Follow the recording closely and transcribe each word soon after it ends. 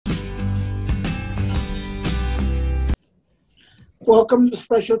Welcome to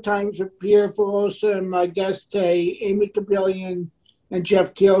Special Times with Pierre Filosa and my guests today, Amy Kabillion and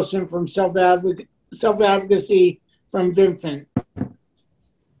Jeff Thielsen from Self-Advocacy from Vinfin.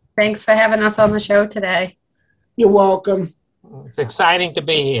 Thanks for having us on the show today. You're welcome. It's exciting to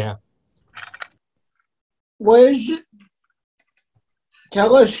be here.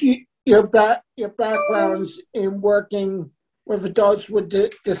 Tell us your backgrounds in working with adults with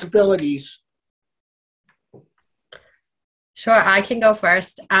disabilities. Sure, I can go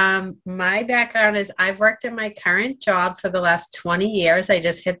first. My background is I've worked in my current job for the last 20 years. I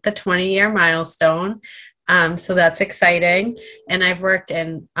just hit the 20-year milestone. So that's exciting. And I've worked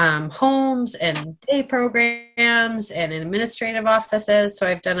in homes and day programs and in administrative offices. So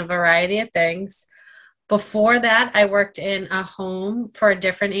I've done a variety of things. Before that, I worked in a home for a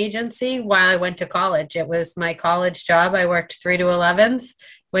different agency while I went to college. It was my college job. I worked 3 to 11s,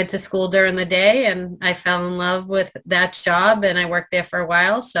 went to school during the day, and I fell in love with that job, and I worked there for a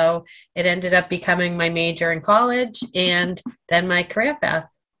while. So it ended up becoming my major in college and then my career path.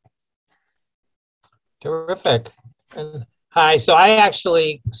 Terrific. Hi, so I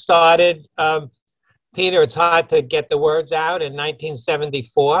actually started, Peter, it's hard to get the words out, in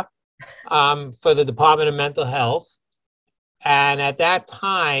 1974 for the Department of Mental Health. And at that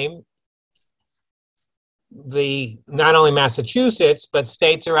time, not only Massachusetts, but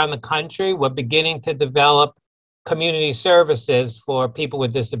states around the country were beginning to develop community services for people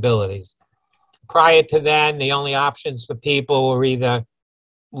with disabilities. Prior to then, the only options for people were either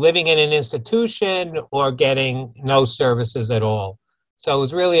living in an institution or getting no services at all. So it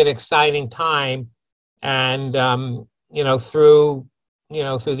was really an exciting time. And, through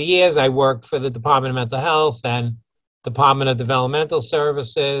the years, I worked for the Department of Mental Health and Department of Developmental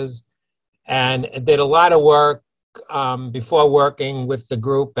Services, and did a lot of work before working with the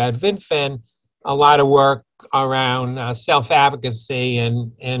group at Vinfin, a lot of work around self-advocacy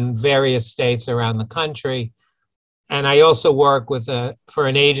in various states around the country. And I also work for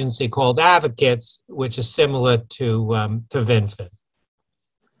an agency called Advocates, which is similar to Vinfin.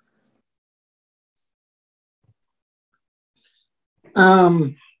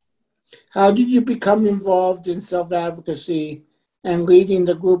 How did you become involved in self-advocacy and leading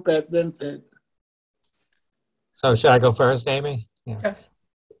the group at Vinfin? So should I go first, Amy? Yeah. Sure.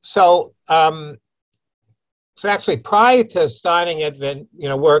 So actually, prior to starting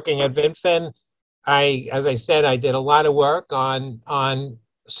working at Vinfin, as I said, I did a lot of work on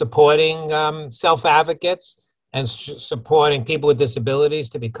supporting self-advocates and supporting people with disabilities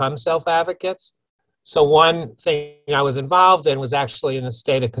to become self-advocates. So one thing I was involved in was actually in the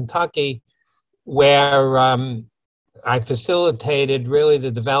state of Kentucky, where I facilitated really the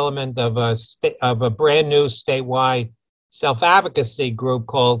development of a brand new statewide self-advocacy group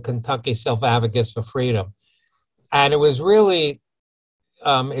called Kentucky Self-Advocates for Freedom. And it was really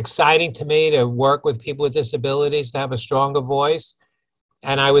exciting to me to work with people with disabilities, to have a stronger voice.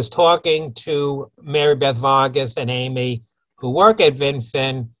 And I was talking to Mary Beth Vargas and Amy, who work at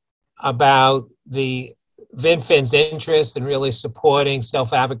Vinfin, about the Vinfin's interest in really supporting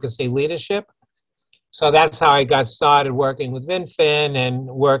self-advocacy leadership. So that's how I got started working with Vinfin and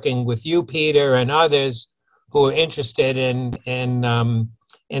working with you, Peter, and others who are interested in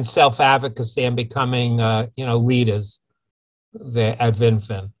self-advocacy and becoming leaders there at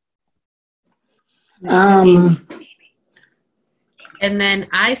Vinfin. And then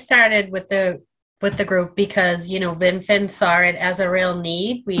I started with the group because, Vinfin saw it as a real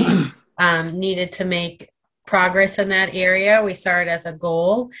need. We needed to make progress in that area. We saw it as a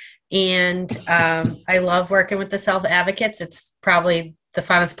goal. And I love working with the self-advocates. It's probably the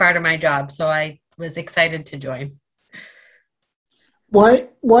funnest part of my job. So I was excited to join. What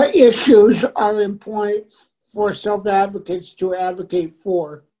issues are important for self-advocates to advocate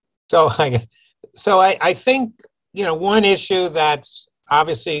for? So I think, one issue that's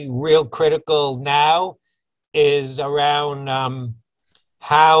obviously real critical now is around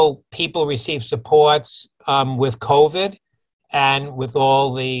how people receive supports with COVID and with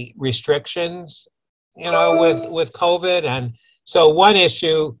all the restrictions, with COVID. And so one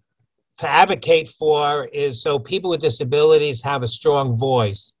issue to advocate for is so people with disabilities have a strong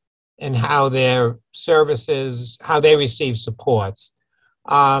voice in how their services, how they receive supports.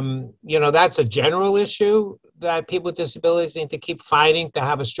 That's a general issue that people with disabilities need to keep fighting, to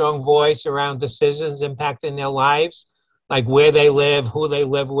have a strong voice around decisions impacting their lives, like where they live, who they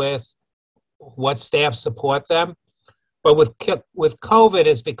live with, what staff support them. But with COVID,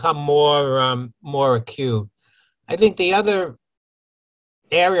 it's become more acute. I think the other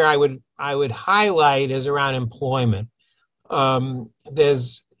area I would highlight is around employment.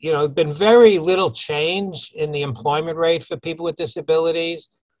 There's been very little change in the employment rate for people with disabilities,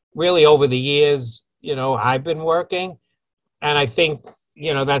 really over the years, I've been working. And I think,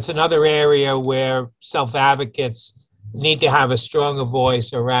 that's another area where self-advocates need to have a stronger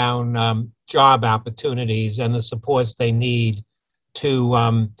voice around job opportunities and the supports they need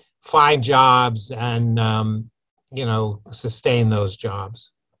to find jobs and, sustain those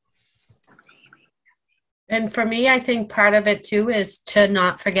jobs. And for me, I think part of it too is to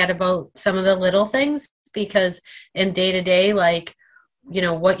not forget about some of the little things, because in day to day, like,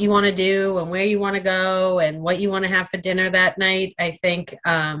 what you want to do and where you want to go and what you want to have for dinner that night, I think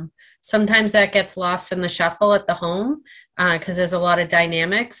sometimes that gets lost in the shuffle at the home because there's a lot of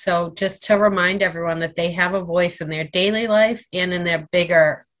dynamics. So just to remind everyone that they have a voice in their daily life and in their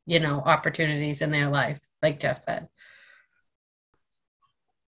bigger, opportunities in their life, like Jeff said.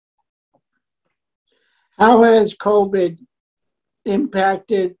 How has COVID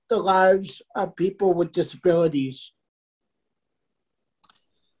impacted the lives of people with disabilities?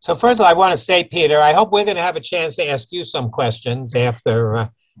 So first of all, I want to say, Peter, I hope we're going to have a chance to ask you some questions after,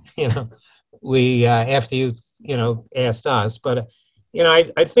 after you, asked us. But,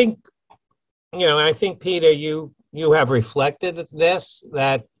 I think, I think, Peter, you have reflected this,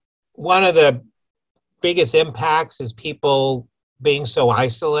 that one of the biggest impacts is people being so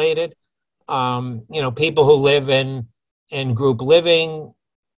isolated. People who live in group living,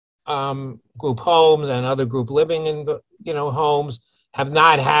 group homes and other group living in, homes have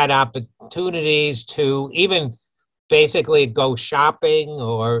not had opportunities to even basically go shopping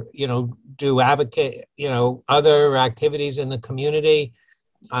or, do advocate, other activities in the community.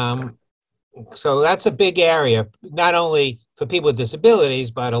 So that's a big area, not only for people with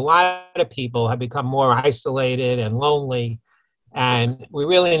disabilities, but a lot of people have become more isolated and lonely. And we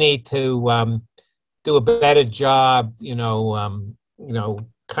really need to do a better job, kind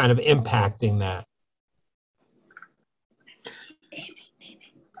of impacting that.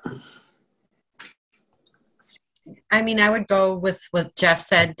 I mean, I would go with what Jeff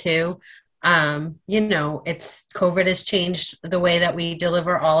said too. It's COVID has changed the way that we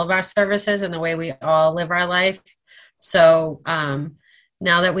deliver all of our services and the way we all live our life. So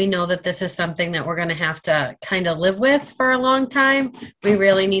now that we know that this is something that we're going to have to kind of live with for a long time, we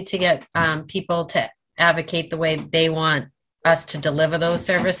really need to get people to advocate the way they want us to deliver those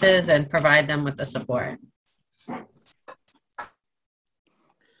services and provide them with the support.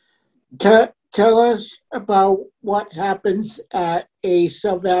 Tell us about what happens at a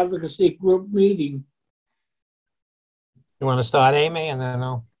self-advocacy group meeting. You want to start, Amy, and then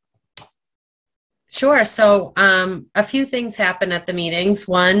I'll... Sure. So a few things happen at the meetings.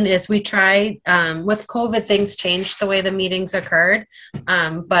 One is we try, with COVID, things changed the way the meetings occurred,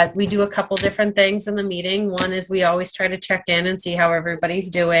 but we do a couple different things in the meeting. One is we always try to check in and see how everybody's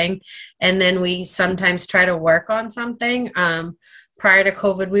doing. And then we sometimes try to work on something. Prior to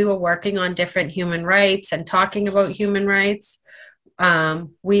COVID, we were working on different human rights and talking about human rights.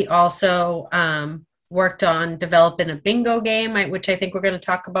 We also worked on developing a bingo game, which I think we're going to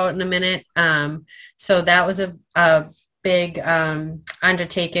talk about in a minute. So that was a big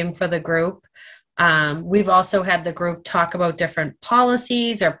undertaking for the group. We've also had the group talk about different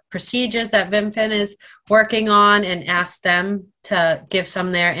policies or procedures that VinFin is working on and ask them to give some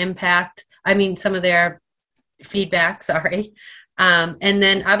of their feedback, sorry. And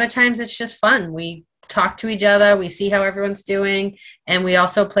then other times it's just fun. We talk to each other, we see how everyone's doing, and we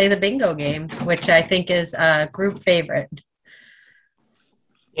also play the bingo game, which I think is a group favorite.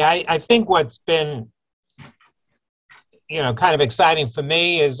 Yeah, I think what's been, kind of exciting for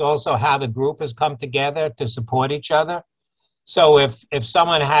me is also how the group has come together to support each other. So if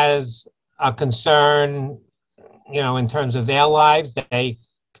someone has a concern, in terms of their lives, they,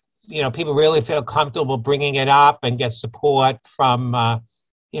 people really feel comfortable bringing it up and get support from,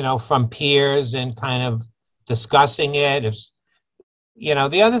 from peers and kind of discussing it.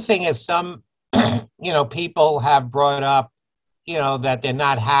 The other thing is some, people have brought up, that they're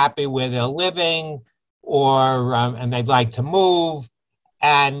not happy where they're living or, and they'd like to move.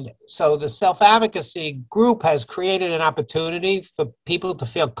 And so the self-advocacy group has created an opportunity for people to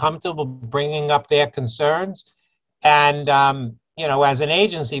feel comfortable bringing up their concerns. And, as an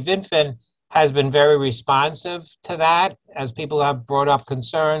agency, VinFin has been very responsive to that as people have brought up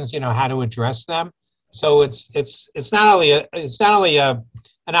concerns, how to address them. So it's not only an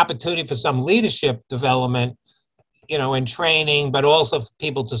opportunity for some leadership development, and training, but also for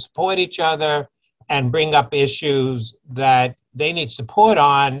people to support each other and bring up issues that they need support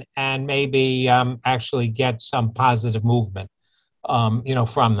on and maybe actually get some positive movement,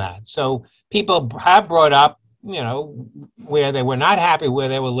 from that. So people have brought up, where they were not happy where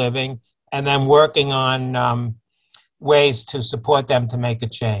they were living, and then working on ways to support them to make a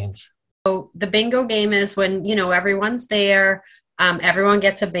change. So the bingo game is when, everyone's there. Everyone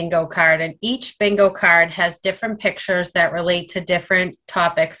gets a bingo card, and each bingo card has different pictures that relate to different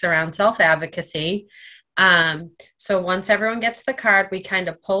topics around self-advocacy. So once everyone gets the card, we kind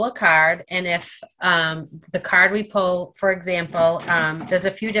of pull a card. And if the card we pull, for example, there's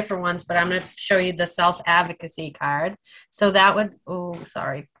a few different ones, but I'm going to show you the self-advocacy card. So that would,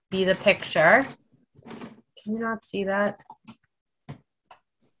 be the picture. Can you not see that?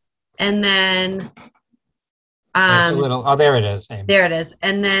 And then there it is. Amy. There it is.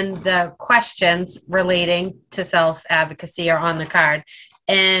 And then the questions relating to self-advocacy are on the card.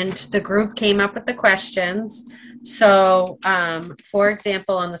 And the group came up with the questions. So, for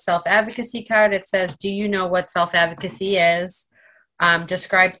example, on the self-advocacy card, it says, do you know what self-advocacy is?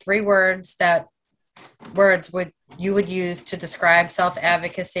 Describe 3 words you would use to describe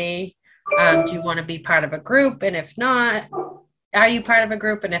self-advocacy. Do you want to be part of a group? And if not, are you part of a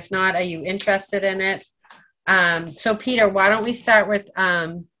group? And if not, are you interested in it? So Peter, why don't we start with,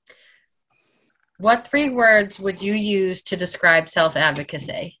 what 3 words would you use to describe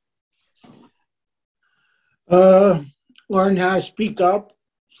self-advocacy? Learn how to speak up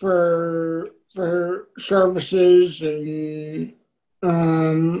for services and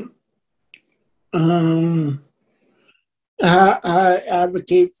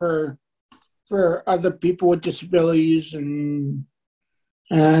advocate for other people with disabilities and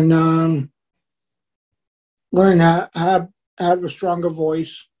learn how to have a stronger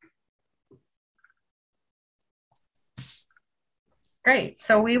voice. Great.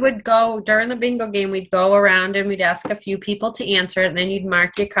 So we would go during the bingo game, we'd go around and we'd ask a few people to answer it, and then you'd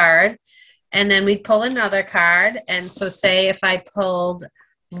mark your card, and then we'd pull another card. And so say if I pulled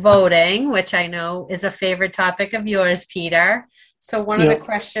voting, which I know is a favorite topic of yours, Peter. So one of the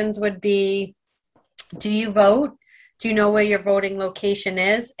questions would be, do you vote? Do you know where your voting location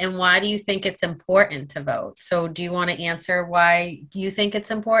is? And why do you think it's important to vote? So do you want to answer why you think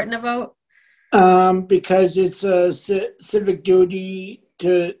it's important to vote? Because it's a civic duty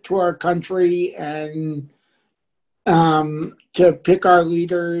to our country and to pick our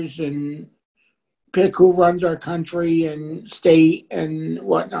leaders and pick who runs our country and state and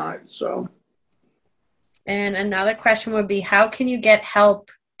whatnot. So, and another question would be, how can you get help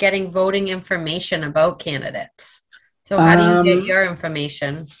getting voting information about candidates? So how do you get your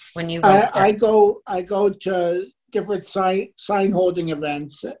information when you vote? I go to different sign holding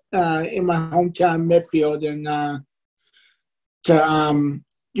events in my hometown, Midfield, and to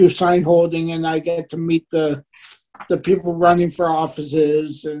do sign holding, and I get to meet the people running for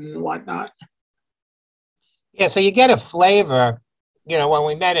offices and whatnot. Yeah, so you get a flavor, when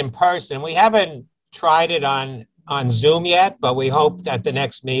we met in person. We haven't tried it on Zoom yet, but we hope that the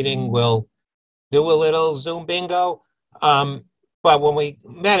next meeting we'll do a little Zoom bingo. But when we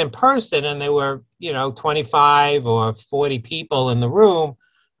met in person and there were, 25 or 40 people in the room,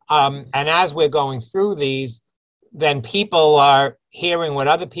 and as we're going through these, then people are hearing what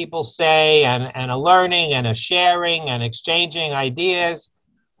other people say and are learning and are sharing and exchanging ideas.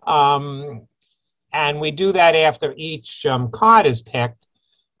 And we do that after each card is picked.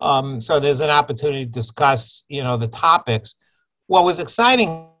 So there's an opportunity to discuss, the topics. What was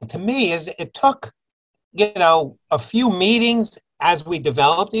exciting to me is it took, a few meetings as we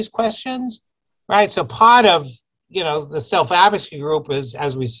developed these questions, right? So part of, the self-advocacy group is,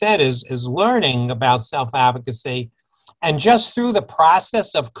 as we said, is learning about self-advocacy. And just through the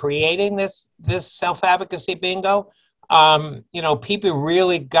process of creating this self-advocacy bingo, people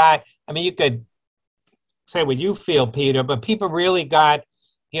really got, you could say what you feel, Peter, but people really got,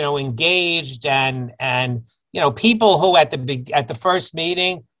 engaged and people who at the first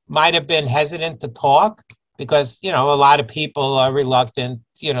meeting might have been hesitant to talk because, a lot of people are reluctant,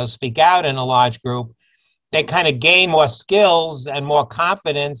 speak out in a large group. They kind of gain more skills and more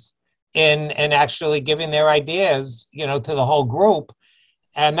confidence in actually giving their ideas, to the whole group.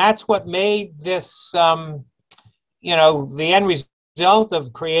 And that's what made this, the end result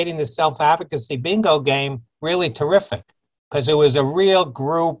of creating the self-advocacy bingo game really terrific, because it was a real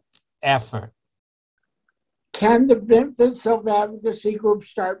group effort. Can the Vincent Self-Advocacy Group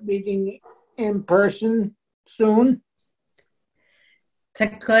start meeting in person soon? It's a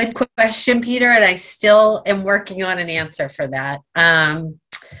good question, Peter, and I still am working on an answer for that.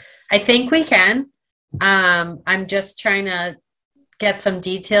 I think we can. I'm just trying to get some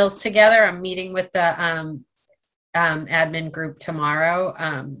details together. I'm meeting with the admin group tomorrow.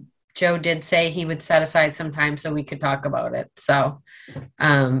 Joe did say he would set aside some time so we could talk about it. So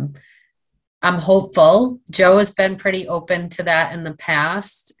I'm hopeful. Joe has been pretty open to that in the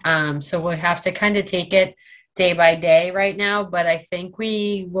past. So we'll have to kind of take it day by day right now, but I think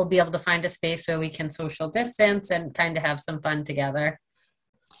we will be able to find a space where we can social distance and kind of have some fun together.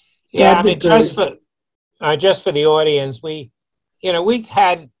 Yeah, I That'd be mean, good. just for the audience, we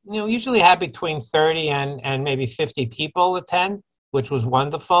had, usually had between 30 and maybe 50 people attend, which was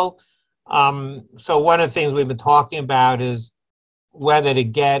wonderful. So one of the things we've been talking about is whether to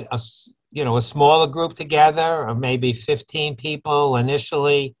get a smaller group together of maybe 15 people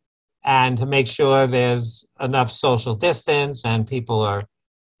initially, and to make sure there's enough social distance and people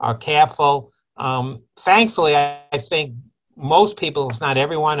are careful. Thankfully, I think most people, if not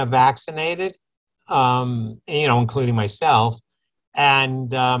everyone, are vaccinated, including myself.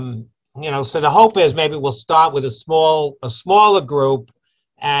 And, so the hope is maybe we'll start with a smaller group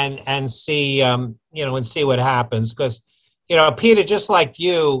and see, and see what happens. Because, Peter, just like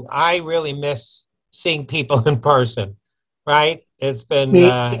you, I really miss seeing people in person, right? It's been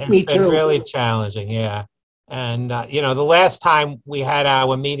Me too. really challenging, yeah. And, the last time we had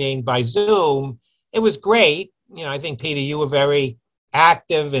our meeting by Zoom, it was great. I think, Peter, you were very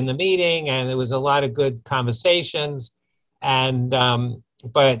active in the meeting, and there was a lot of good conversations. And,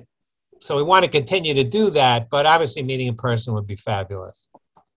 but, so we want to continue to do that, but obviously meeting in person would be fabulous.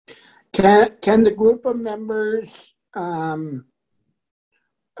 Can the group of members of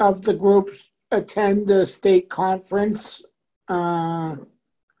the groups attend the state conference?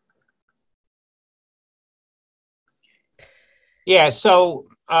 Yeah, so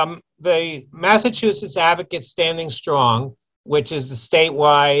the Massachusetts Advocates Standing Strong, which is the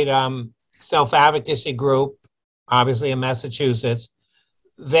statewide self-advocacy group, obviously in Massachusetts,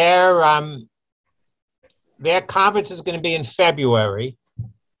 their conference is going to be in February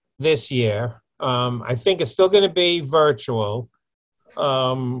this year. I think it's still going to be virtual,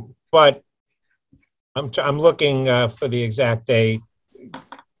 but I'm looking for the exact date.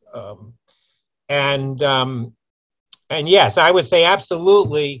 And yes, I would say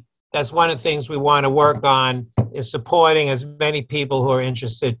absolutely. That's one of the things we want to work on, is supporting as many people who are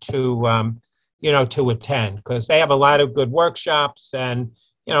interested to attend, because they have a lot of good workshops and,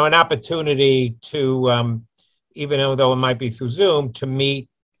 an opportunity to, even though it might be through Zoom, to meet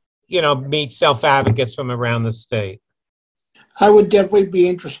self-advocates from around the state. I would definitely be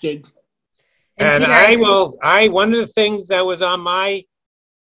interested. And Peter, one of the things that was on my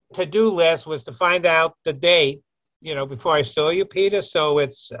to-do list was to find out the date, before I saw you, Peter. So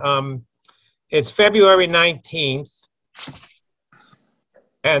it's February 19th,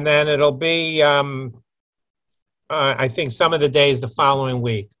 and then it'll be, I think, some of the days the following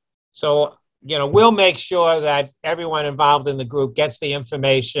week. So, we'll make sure that everyone involved in the group gets the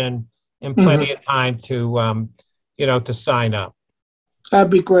information in plenty of time to, to sign up.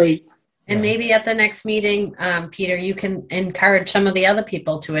 That'd be great. And maybe at the next meeting, Peter, you can encourage some of the other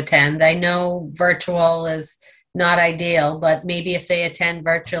people to attend. I know virtual is not ideal, but maybe if they attend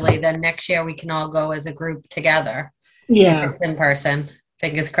virtually, then next year we can all go as a group together. Yeah. If it's in person.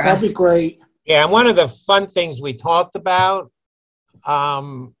 Fingers crossed. That'd be great. Yeah, and one of the fun things we talked about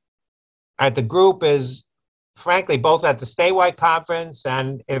at the group is, frankly, both at the statewide conference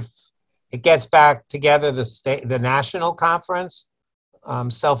and if it gets back together, the national conference,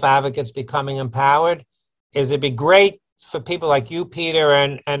 Self-Advocates Becoming Empowered, is it'd be great for people like you, Peter,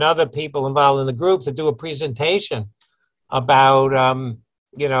 and other people involved in the group to do a presentation about,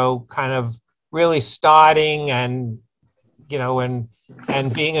 kind of really starting and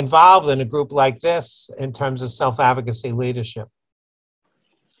being involved in a group like this in terms of self-advocacy leadership.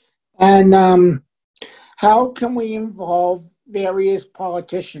 And how can we involve various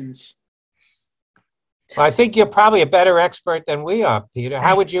politicians? Well, I think you're probably a better expert than we are, Peter.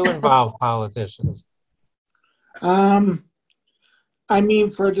 How would you involve politicians? I mean,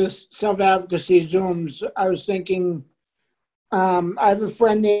 for this self-advocacy Zooms, I was thinking, I have a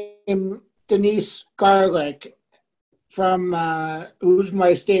friend named Denise Garlick from, who's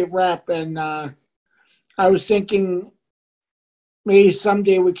my state rep, and I was thinking maybe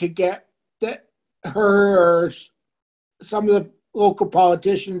someday we could get her or some of the local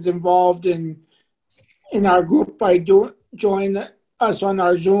politicians involved in our group by join us on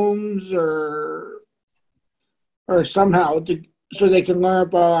our Zooms or somehow so they can learn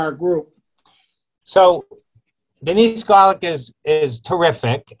about our group. So Denise Garlick is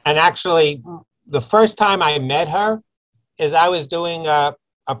terrific. And actually, the first time I met her is I was doing a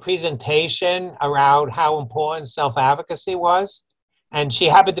presentation around how important self-advocacy was. And she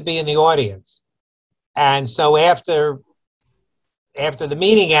happened to be in the audience. And so after the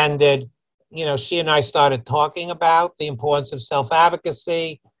meeting ended, she and I started talking about the importance of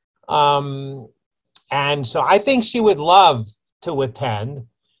self-advocacy. And so I think she would love to attend.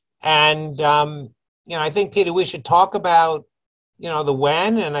 And, I think, Peter, we should talk about, the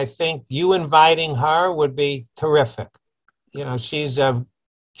when, and I think you inviting her would be terrific. She's a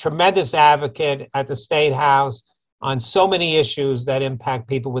tremendous advocate at the State House on so many issues that impact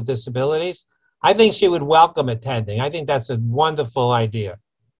people with disabilities. I think she would welcome attending. I think that's a wonderful idea.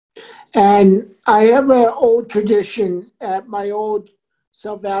 And I have an old tradition at my old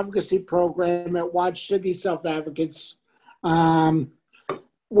self-advocacy program at Watch City Self-Advocates,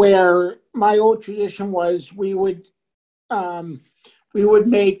 where my old tradition was we would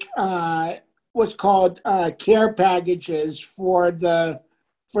make what's called care packages for the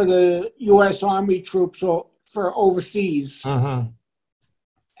U.S. Army troops for overseas. Mm-hmm.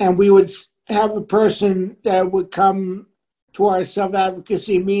 And we would have a person that would come to our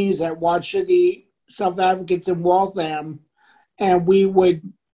self-advocacy meetings at Watch City Self-Advocates in Waltham, and we would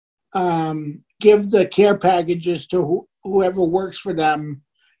give the care packages to whoever works for them,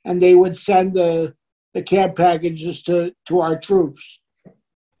 and they would send the care packages to our troops.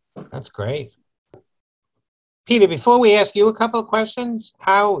 That's great. Peter, before we ask you a couple of questions,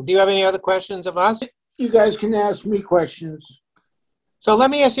 do you have any other questions of us? You guys can ask me questions. So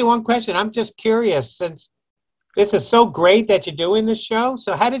let me ask you one question. I'm just curious, since this is so great that you're doing this show.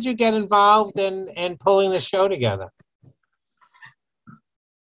 So how did you get involved in pulling the show together?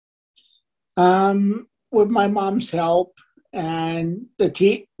 With my mom's help and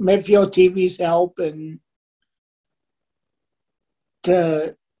the Medfield TV's help, and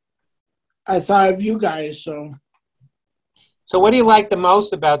I thought of you guys. So what do you like the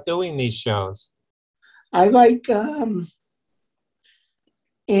most about doing these shows? I like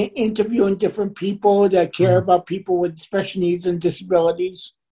interviewing different people that care about people with special needs and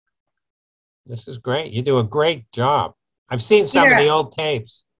disabilities. This is great. You do a great job. I've seen some of the old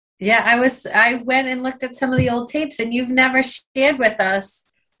tapes. Yeah, I went and looked at some of the old tapes, and you've never shared with us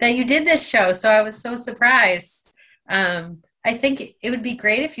that you did this show. So I was so surprised. I think it would be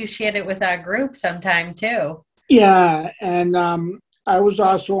great if you shared it with our group sometime too. Yeah, and I was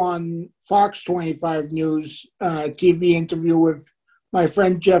also on Fox 25 News TV interview with my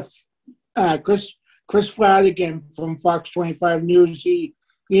friend Chris Flanagan from Fox 25 News. He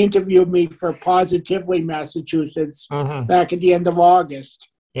interviewed me for Positively Massachusetts back at the end of August.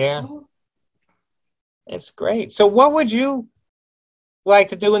 Yeah, it's great. So what would you like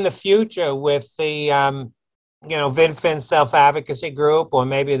to do in the future with the, VinFin self-advocacy group, or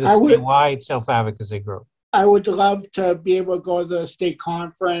maybe the statewide self-advocacy group? I would love to be able to go to the state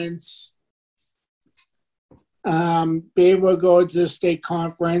conference, be able to go to the state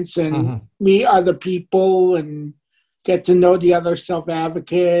conference and meet other people and get to know the other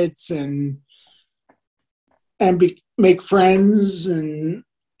self-advocates and make friends and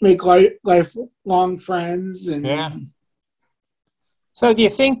make lifelong friends. And yeah. So do you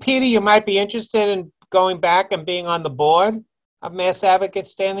think, Peter, you might be interested in going back and being on the board of Mass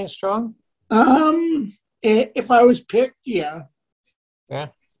Advocates Standing Strong? If I was picked, yeah. Yeah.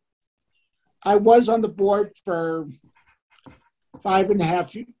 I was on the board for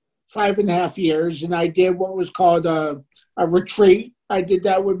 5.5 years, and I did what was called a retreat. I did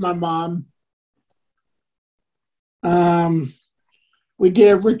that with my mom. We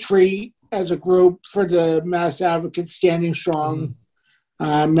did a retreat as a group for the Mass Advocates Standing Strong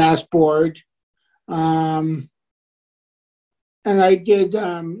Mass Board. And I did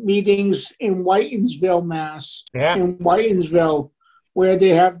meetings in Whitinsville, Mass. Yeah. In Whitinsville, where they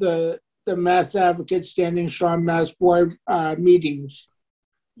have the Mass Advocates Standing Strong Mass Board meetings.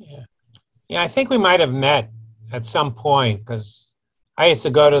 Yeah. Yeah, I think we might have met at some point, because I used to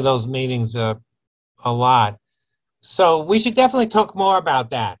go to those meetings a lot. So we should definitely talk more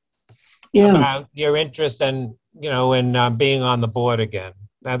about that. Yeah. About your interest in being on the board again.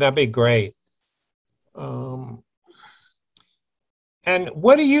 Now, that'd be great. And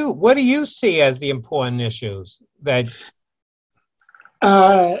what do you see as the important issues that?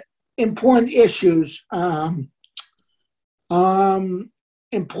 Important issues.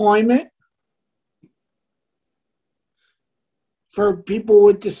 Employment for people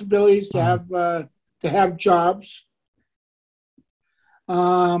with disabilities to have jobs.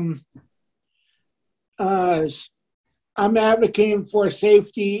 I'm advocating for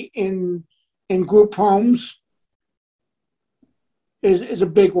safety in group homes. Is a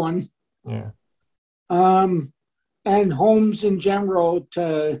big one. Yeah. And homes in general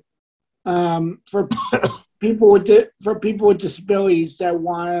for people with disabilities that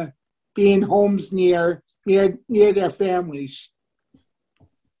want to be in homes near their families,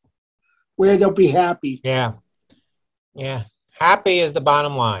 where they'll be happy. Yeah. Yeah. Happy is the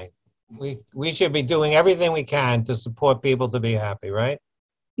bottom line. we should be doing everything we can to support people to be happy, right?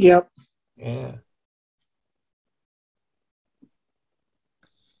 Yep. Yeah.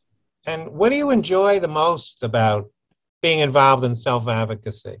 And what do you enjoy the most about being involved in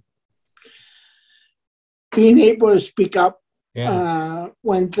self-advocacy? Being able to speak up Yeah.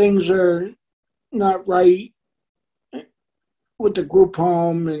 when things are not right with the group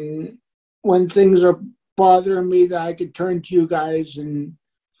home, and when things are bothering me, that I could turn to you guys and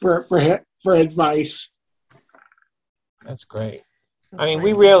for advice. That's great. I mean,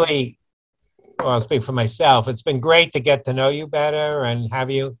 we really, well, I'll speak for myself. It's been great to get to know you better and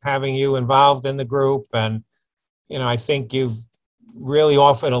having you involved in the group. And, I think you've really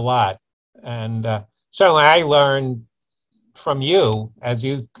offered a lot. And certainly I learned from you as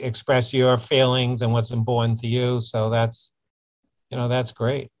you express your feelings and what's important to you. So that's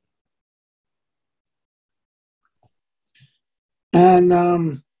great. And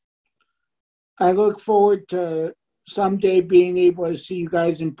I look forward to someday being able to see you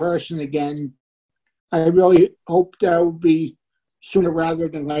guys in person again. I really hope that will be sooner rather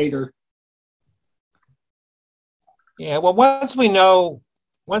than later. Yeah, well,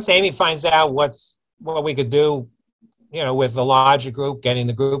 once Amy finds out what we could do, with the larger group, getting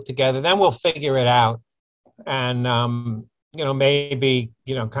the group together, then we'll figure it out. And, maybe,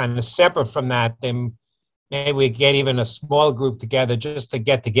 kind of separate from that, then maybe we get even a small group together just to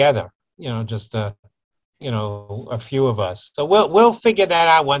get together, just a few of us. So we'll figure that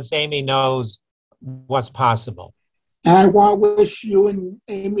out once Amy knows what's possible. And I want to wish you and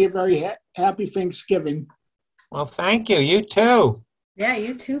Amy a very happy Thanksgiving. Well, thank you. You too. Yeah,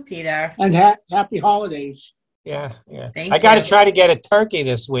 you too, Peter. And happy holidays. Yeah. Thank I got to you. try to get a turkey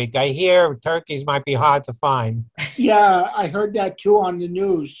this week. I hear turkeys might be hard to find. Yeah, I heard that too on the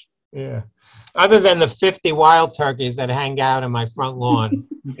news. Yeah. Other than the 50 wild turkeys that hang out in my front lawn.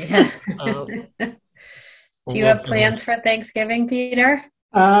 Yeah. Do you have plans for Thanksgiving, Peter?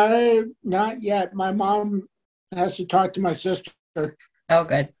 Not yet. My mom has to talk to my sister. Oh,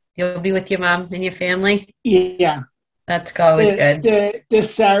 good. You'll be with your mom and your family? Yeah. That's always good.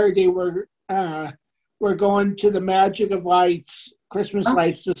 This Saturday, we're going to the Magic of Lights Christmas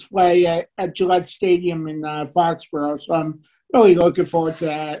lights display at Gillette Stadium in Foxborough. So I'm really looking forward to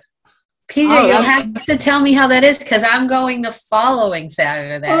that. Peter, you'll have to tell me how that is, because I'm going the following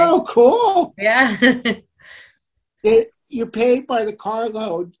Saturday. Oh, cool. Yeah. You paid by the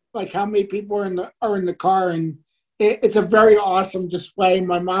carload, like how many people are in the car, and it's a very awesome display.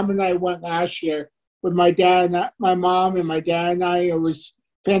 My mom and I went last year with my mom and my dad and I. It was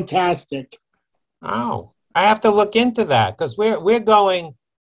fantastic. Oh, I have to look into that, because we're going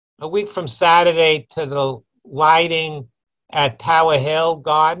a week from Saturday to the lighting at Tower Hill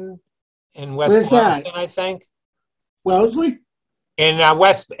Garden in West Boylston, I think. Wellesley?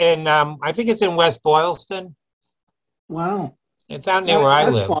 I think it's in West Boylston. Wow. It's out near where I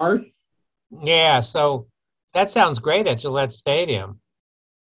live. That's far. Yeah, so that sounds great at Gillette Stadium.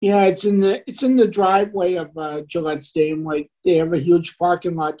 Yeah, it's in the driveway of Gillette Stadium. Like, they have a huge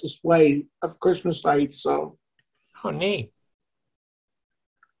parking lot display of Christmas lights. So. Oh, neat.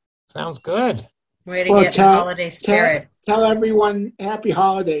 Sounds good. Way to get the holiday spirit. Tell everyone happy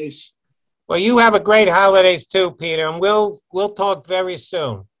holidays. Well, you have a great holidays too, Peter, and we'll talk very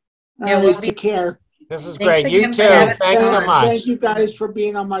soon. Yeah, we'll take care. This is great. You too. Thanks so much. Thank you guys for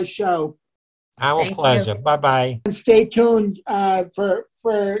being on my show. Our pleasure. Bye-bye. And stay tuned for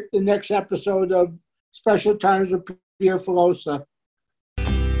the next episode of Special Times with Peter Filosa.